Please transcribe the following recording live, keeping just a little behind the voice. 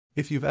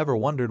If you've ever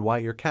wondered why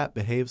your cat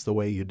behaves the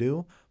way you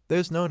do,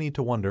 there's no need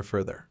to wonder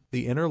further.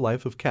 The inner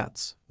life of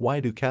cats. Why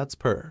do cats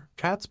purr?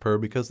 Cats purr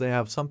because they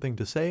have something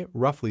to say,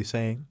 roughly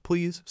saying,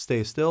 "Please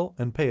stay still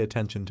and pay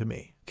attention to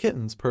me."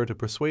 Kittens purr to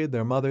persuade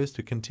their mothers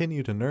to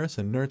continue to nurse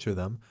and nurture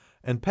them,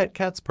 and pet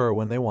cats purr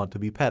when they want to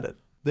be petted.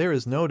 There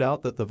is no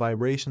doubt that the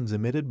vibrations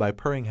emitted by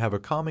purring have a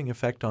calming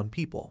effect on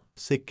people.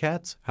 Sick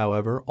cats,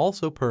 however,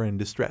 also purr in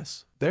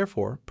distress.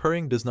 Therefore,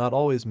 purring does not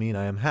always mean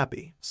I am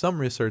happy. Some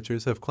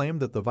researchers have claimed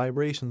that the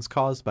vibrations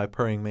caused by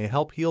purring may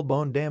help heal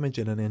bone damage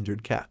in an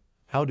injured cat.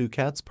 How do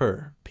cats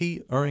purr?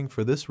 Purring.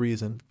 For this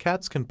reason,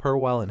 cats can purr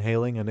while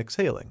inhaling and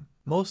exhaling.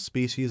 Most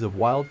species of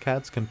wild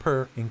cats can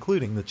purr,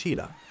 including the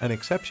cheetah. An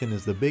exception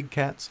is the big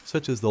cats,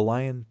 such as the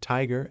lion,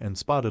 tiger, and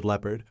spotted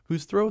leopard,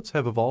 whose throats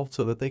have evolved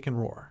so that they can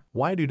roar.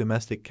 Why do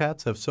domestic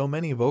cats have so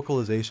many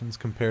vocalizations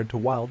compared to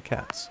wild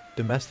cats?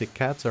 Domestic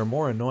cats are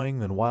more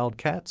annoying than wild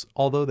cats,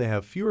 although they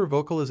have fewer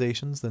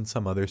vocalizations than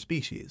some other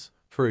species.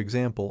 For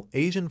example,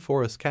 Asian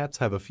forest cats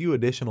have a few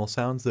additional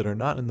sounds that are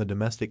not in the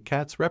domestic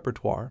cat's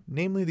repertoire,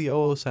 namely the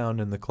oo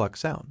sound and the cluck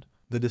sound.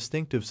 The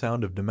distinctive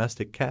sound of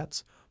domestic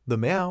cats, the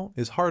meow,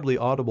 is hardly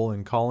audible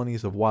in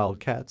colonies of wild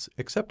cats,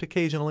 except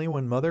occasionally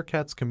when mother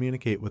cats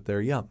communicate with their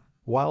young.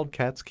 Wild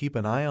cats keep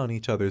an eye on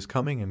each other's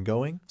coming and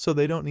going, so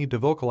they don't need to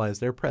vocalize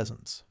their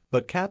presence.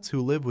 But cats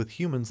who live with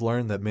humans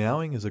learn that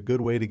meowing is a good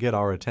way to get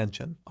our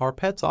attention. Our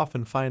pets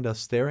often find us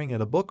staring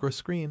at a book or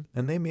screen,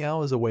 and they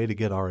meow as a way to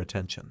get our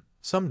attention.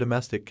 Some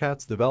domestic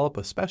cats develop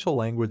a special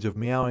language of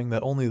meowing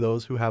that only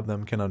those who have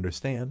them can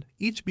understand.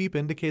 Each beep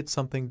indicates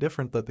something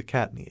different that the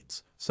cat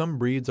needs. Some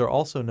breeds are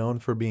also known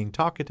for being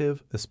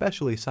talkative,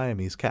 especially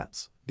Siamese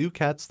cats. Do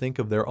cats think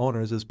of their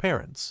owners as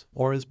parents,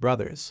 or as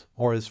brothers,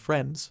 or as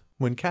friends?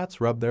 When cats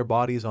rub their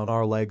bodies on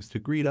our legs to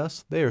greet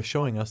us, they are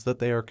showing us that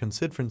they are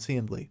considerate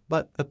friendly,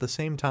 but at the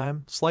same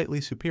time, slightly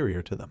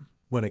superior to them.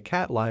 When a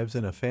cat lives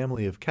in a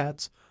family of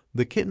cats,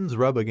 the kittens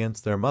rub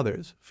against their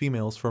mothers,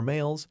 females for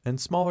males, and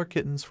smaller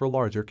kittens for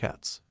larger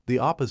cats. The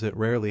opposite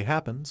rarely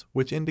happens,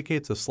 which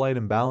indicates a slight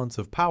imbalance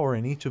of power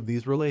in each of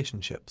these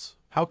relationships.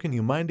 How can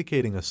you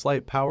indicating a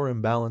slight power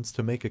imbalance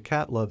to make a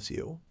cat loves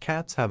you?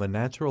 Cats have a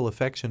natural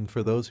affection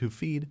for those who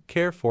feed,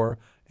 care for,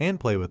 and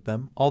play with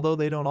them, although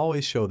they don't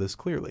always show this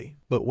clearly.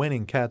 But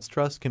winning cats'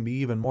 trust can be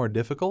even more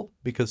difficult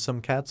because some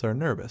cats are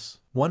nervous.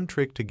 One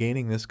trick to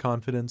gaining this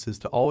confidence is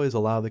to always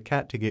allow the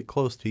cat to get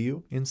close to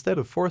you instead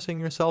of forcing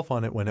yourself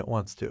on it when it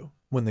wants to.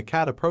 When the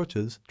cat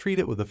approaches, treat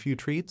it with a few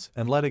treats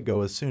and let it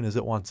go as soon as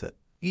it wants it.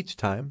 Each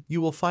time,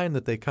 you will find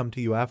that they come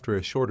to you after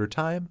a shorter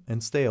time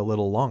and stay a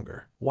little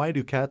longer. Why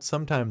do cats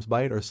sometimes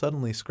bite or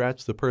suddenly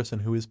scratch the person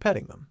who is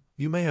petting them?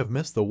 You may have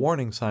missed the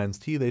warning signs.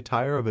 They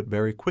tire of it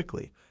very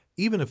quickly.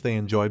 Even if they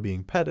enjoy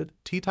being petted,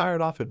 tired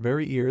off at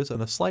very ears,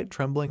 and a slight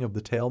trembling of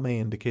the tail may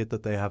indicate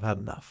that they have had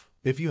enough.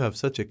 If you have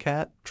such a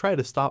cat, try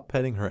to stop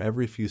petting her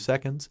every few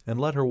seconds and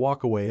let her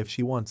walk away if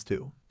she wants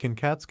to. Can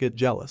cats get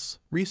jealous?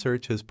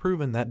 Research has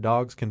proven that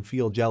dogs can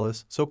feel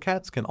jealous, so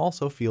cats can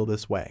also feel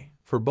this way.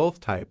 For both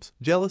types,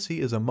 jealousy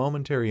is a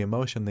momentary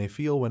emotion they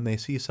feel when they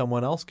see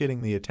someone else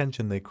getting the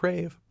attention they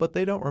crave, but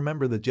they don't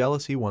remember the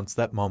jealousy once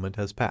that moment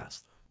has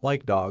passed.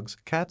 Like dogs,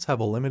 cats have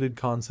a limited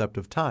concept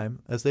of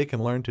time, as they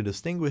can learn to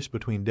distinguish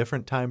between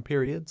different time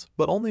periods,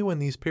 but only when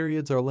these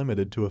periods are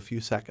limited to a few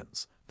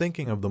seconds.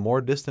 Thinking of the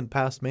more distant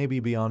past may be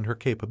beyond her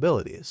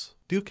capabilities.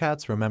 Do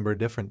cats remember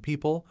different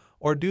people,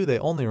 or do they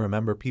only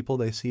remember people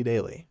they see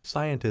daily?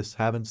 Scientists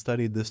haven't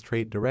studied this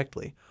trait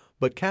directly,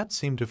 but cats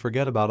seem to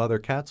forget about other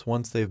cats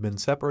once they've been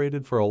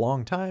separated for a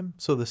long time,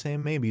 so the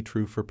same may be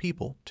true for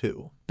people,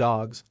 too.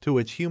 Dogs, to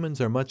which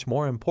humans are much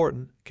more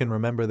important, can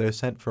remember their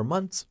scent for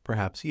months,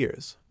 perhaps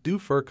years. Do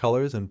fur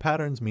colors and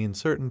patterns mean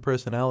certain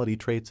personality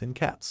traits in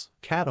cats?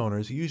 Cat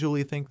owners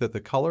usually think that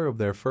the color of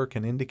their fur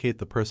can indicate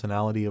the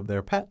personality of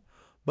their pet,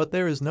 but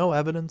there is no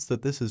evidence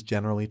that this is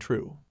generally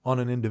true. On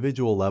an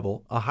individual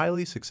level, a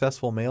highly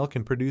successful male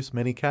can produce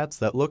many cats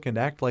that look and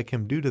act like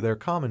him due to their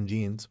common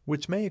genes,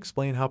 which may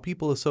explain how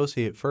people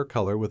associate fur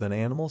color with an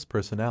animal's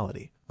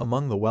personality.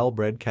 Among the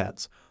well-bred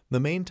cats,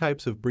 the main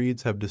types of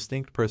breeds have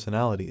distinct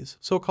personalities.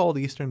 So-called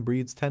Eastern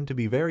breeds tend to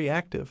be very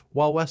active,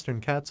 while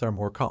Western cats are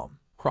more calm.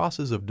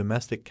 Crosses of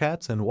domestic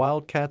cats and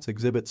wild cats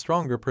exhibit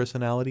stronger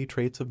personality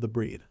traits of the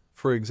breed.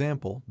 For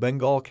example,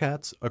 Bengal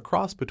cats, a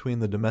cross between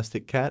the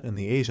domestic cat and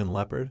the Asian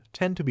leopard,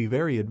 tend to be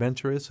very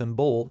adventurous and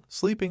bold,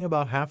 sleeping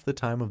about half the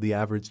time of the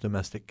average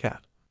domestic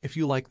cat. If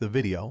you like the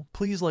video,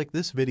 please like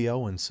this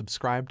video and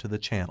subscribe to the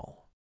channel.